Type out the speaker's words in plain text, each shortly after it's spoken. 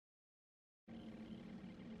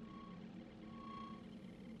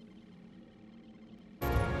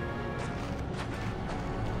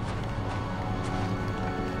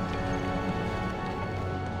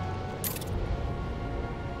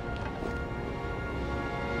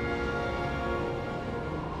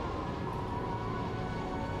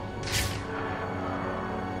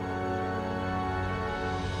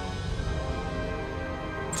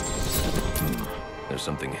There's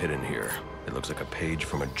something hidden here. It looks like a page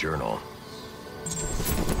from a journal.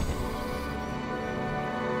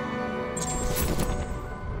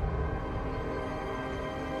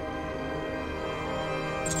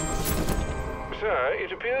 Sir,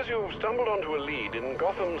 it appears you've stumbled onto a lead in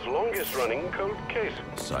Gotham's longest-running cold case.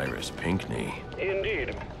 Cyrus Pinkney.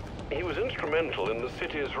 Indeed. He was instrumental in the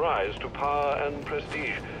city's rise to power and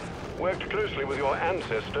prestige. Worked closely with your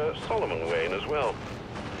ancestor, Solomon Wayne, as well.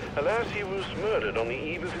 Alas, he was murdered on the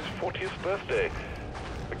eve of his 40th birthday.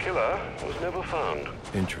 The killer was never found.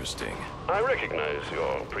 Interesting. I recognize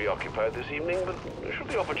you're preoccupied this evening, but should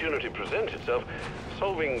the opportunity present itself,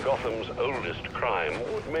 solving Gotham's oldest crime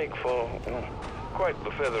would make for quite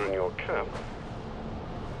the feather in your cap.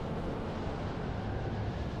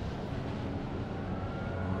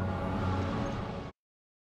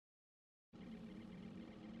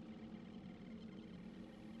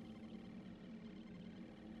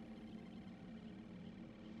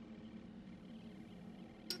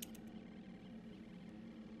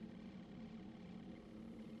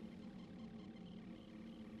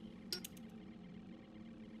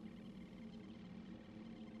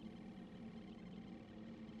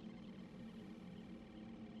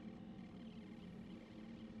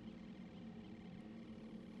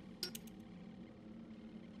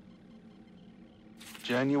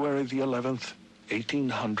 January the 11th,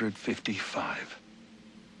 1855.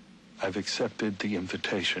 I've accepted the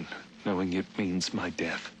invitation, knowing it means my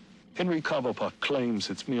death. Henry Cobblepot claims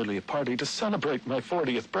it's merely a party to celebrate my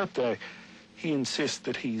 40th birthday. He insists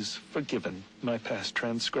that he's forgiven my past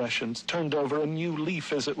transgressions, turned over a new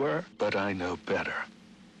leaf, as it were. But I know better.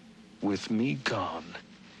 With me gone,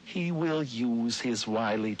 he will use his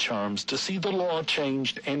wily charms to see the law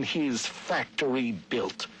changed and his factory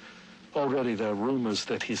built. Already there are rumors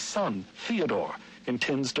that his son, Theodore,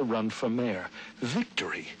 intends to run for mayor.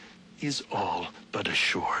 Victory is all but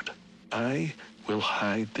assured. I will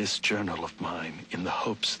hide this journal of mine in the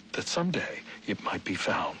hopes that someday it might be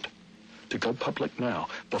found. To go public now,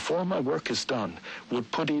 before my work is done,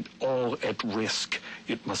 would put it all at risk.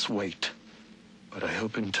 It must wait. But I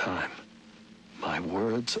hope in time, my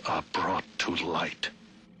words are brought to light.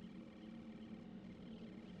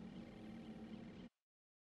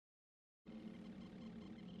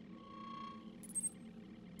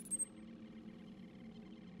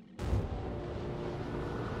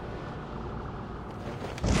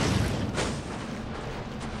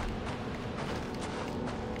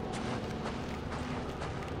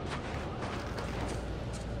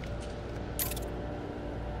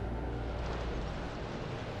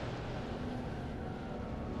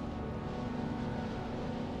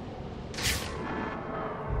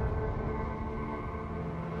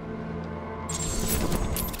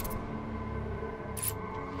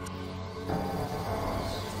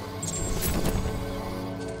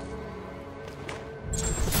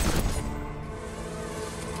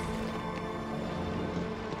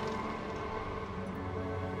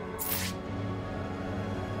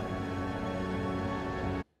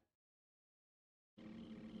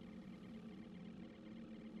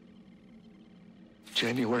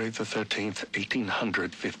 January the 13th,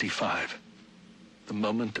 1855. The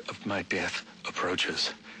moment of my death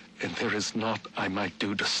approaches, and there is naught I might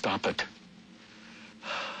do to stop it.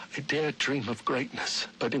 I dared dream of greatness,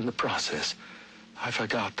 but in the process, I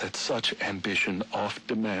forgot that such ambition oft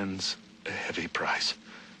demands a heavy price.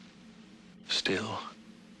 Still,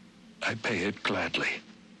 I pay it gladly.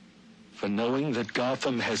 For knowing that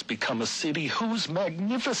Gotham has become a city whose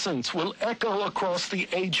magnificence will echo across the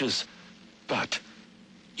ages. But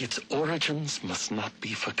its origins must not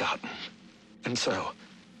be forgotten. And so,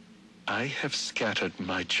 I have scattered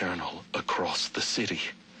my journal across the city,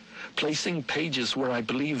 placing pages where I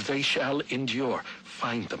believe they shall endure.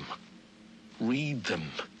 Find them, read them,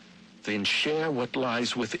 then share what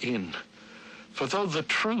lies within. For though the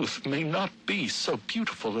truth may not be so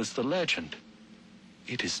beautiful as the legend,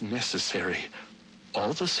 it is necessary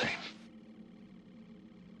all the same.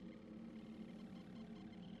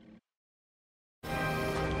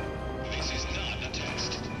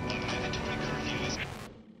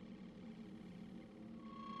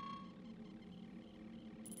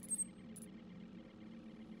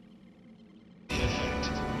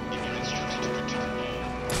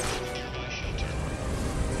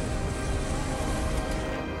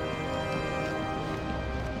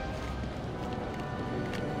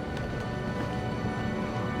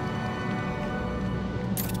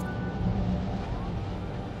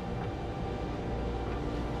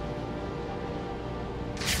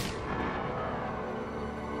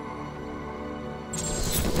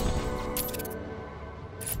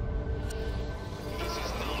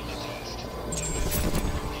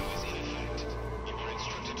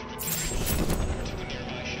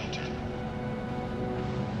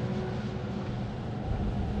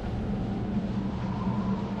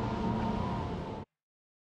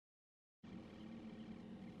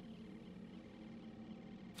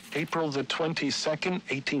 April the 22nd,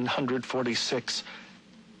 1846.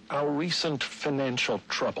 Our recent financial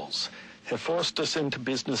troubles have forced us into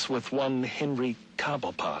business with one Henry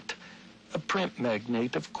Cobblepot, a print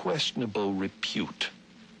magnate of questionable repute.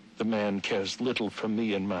 The man cares little for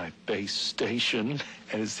me and my base station,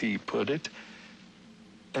 as he put it.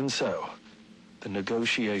 And so, the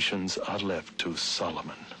negotiations are left to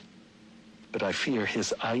Solomon. But I fear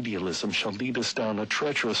his idealism shall lead us down a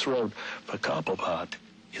treacherous road, for Cobblepot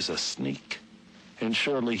is a sneak, and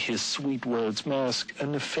surely his sweet words mask a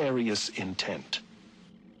nefarious intent.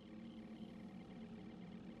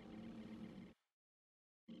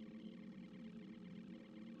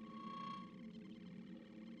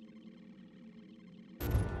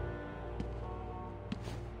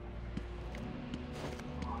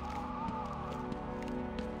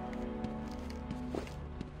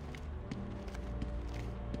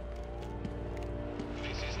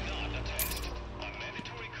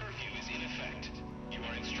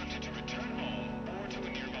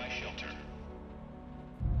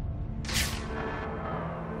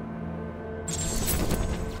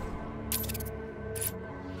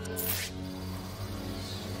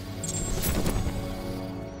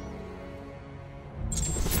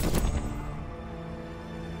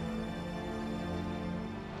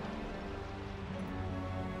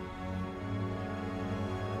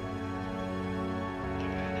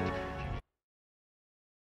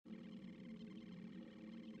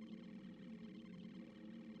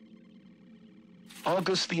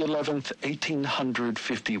 August the 11th,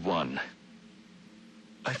 1851.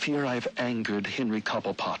 I fear I've angered Henry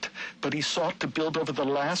Cobblepot, but he sought to build over the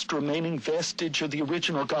last remaining vestige of the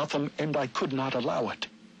original Gotham, and I could not allow it.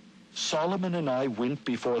 Solomon and I went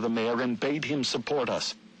before the mayor and bade him support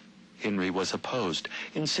us. Henry was opposed,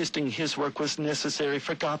 insisting his work was necessary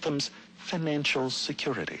for Gotham's financial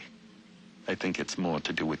security. I think it's more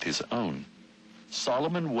to do with his own.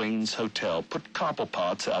 Solomon Wayne's hotel put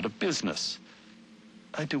Cobblepots out of business.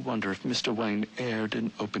 I do wonder if Mr. Wayne erred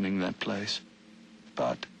in opening that place.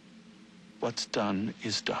 But what's done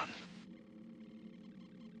is done.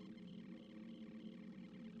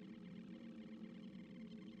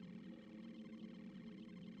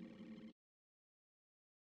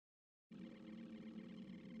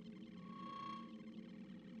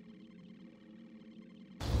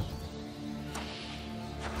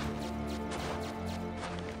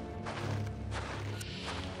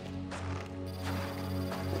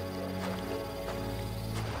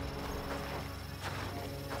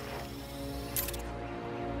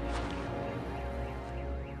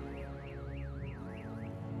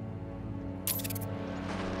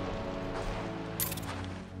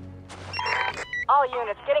 All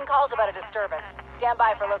units, getting calls about a disturbance. Stand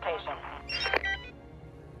by for location.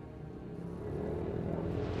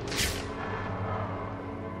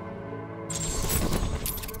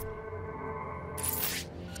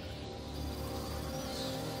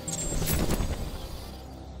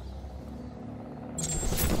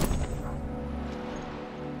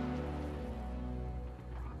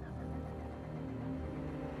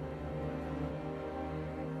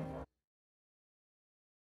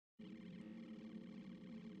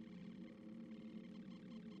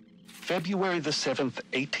 February the 7th,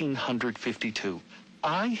 1852.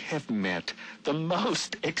 I have met the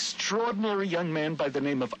most extraordinary young man by the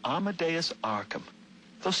name of Amadeus Arkham.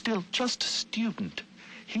 Though still just a student,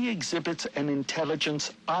 he exhibits an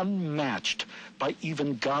intelligence unmatched by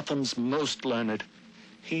even Gotham's most learned.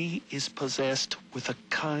 He is possessed with a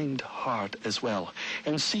kind heart as well,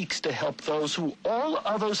 and seeks to help those who all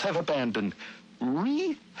others have abandoned.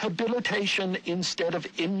 Rehabilitation instead of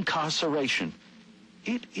incarceration.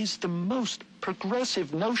 It is the most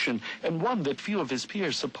progressive notion, and one that few of his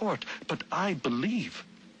peers support, but I believe.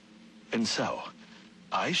 And so,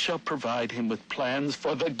 I shall provide him with plans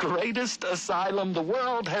for the greatest asylum the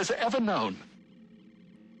world has ever known.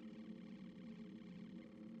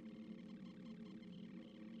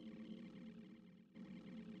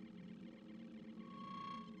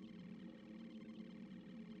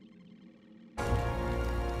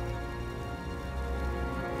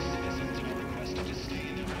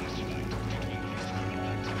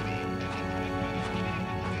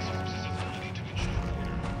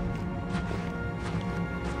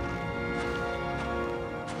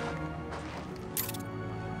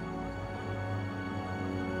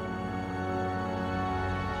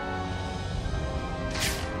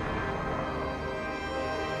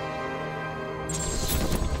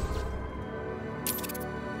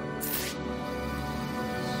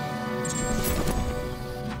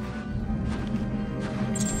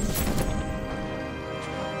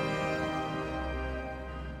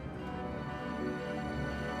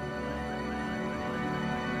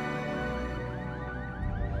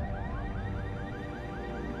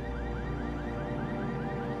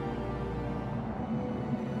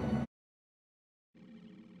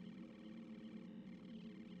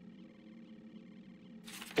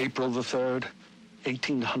 April the 3rd,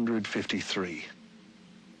 1853.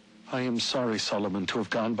 I am sorry, Solomon, to have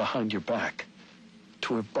gone behind your back,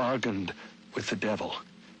 to have bargained with the devil.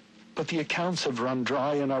 But the accounts have run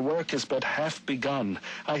dry and our work is but half begun.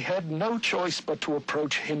 I had no choice but to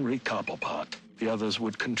approach Henry Cobblepot. The others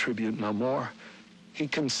would contribute no more. He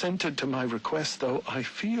consented to my request, though I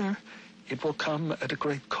fear it will come at a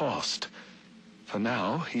great cost. For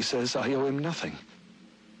now, he says I owe him nothing.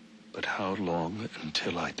 But how long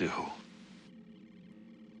until I do?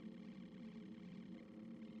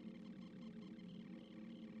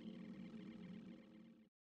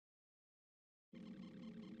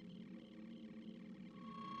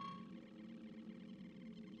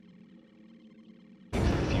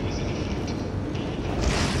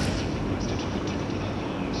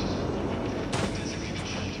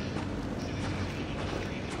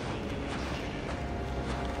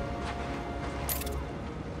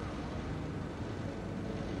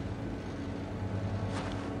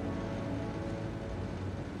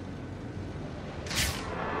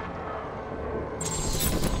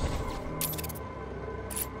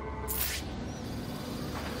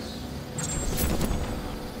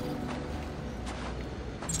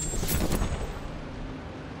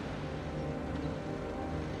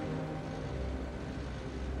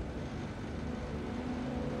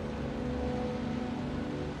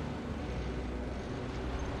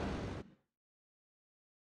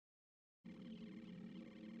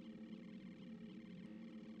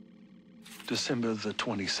 December the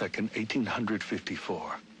 22nd,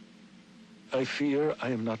 1854. I fear I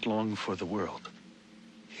am not long for the world.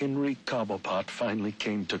 Henry Cobblepot finally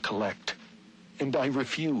came to collect, and I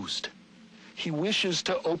refused. He wishes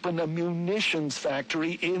to open a munitions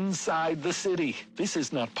factory inside the city. This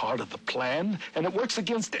is not part of the plan, and it works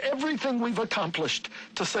against everything we've accomplished,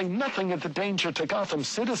 to say nothing of the danger to Gotham's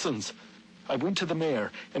citizens. I went to the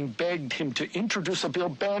mayor and begged him to introduce a bill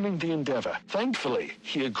banning the endeavor. Thankfully,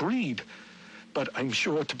 he agreed, but I'm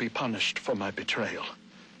sure to be punished for my betrayal.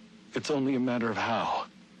 It's only a matter of how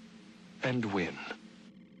and when.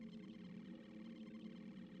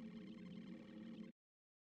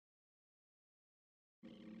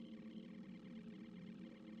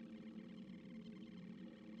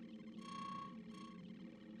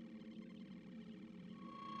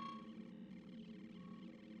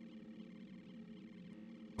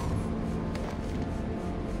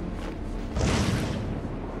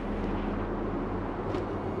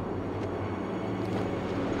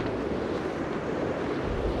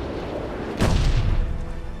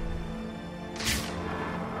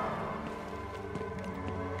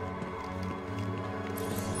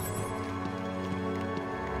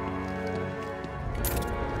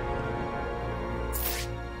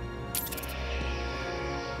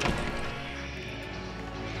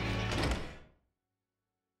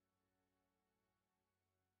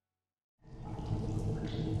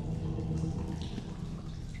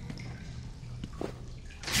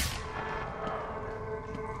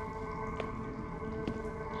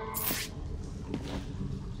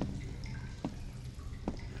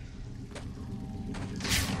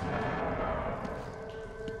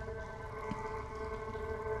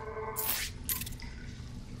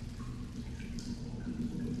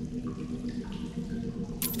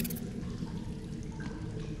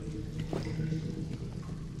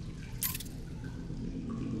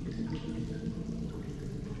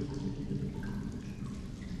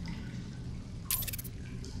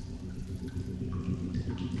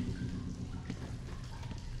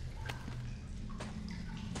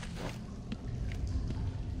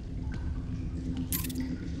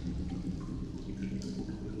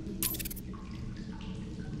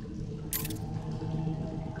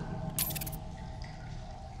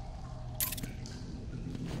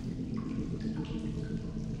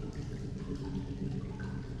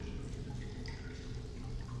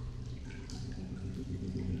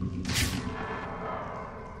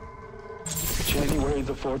 January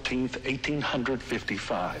the 14th,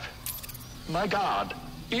 1855. My God,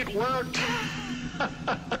 it worked!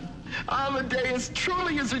 Amadeus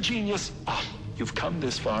truly is a genius. Oh, you've come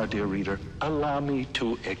this far, dear reader. Allow me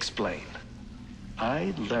to explain.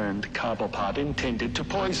 I learned Cobblepot intended to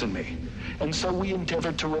poison me, and so we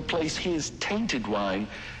endeavored to replace his tainted wine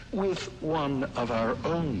with one of our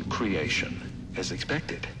own creation, as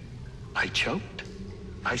expected. I choked,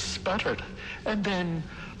 I sputtered, and then,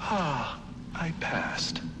 I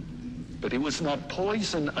passed. But it was not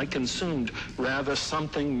poison I consumed, rather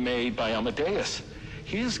something made by Amadeus.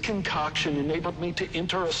 His concoction enabled me to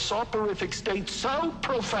enter a soporific state so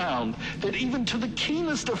profound that even to the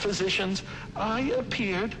keenest of physicians, I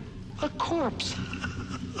appeared a corpse.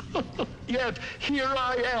 Yet here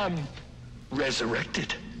I am,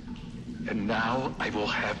 resurrected. And now I will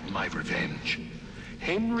have my revenge.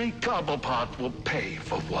 Henry Cobblepot will pay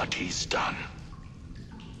for what he's done.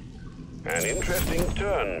 An interesting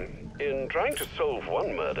turn. In trying to solve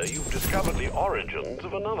one murder, you've discovered the origins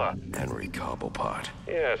of another. Henry Cobblepot.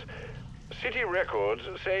 Yes. City records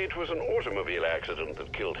say it was an automobile accident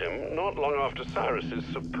that killed him, not long after Cyrus's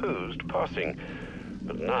supposed passing.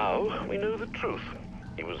 But now we know the truth.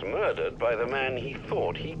 He was murdered by the man he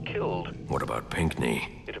thought he killed. What about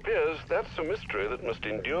Pinkney? It appears that's a mystery that must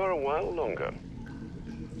endure a while longer.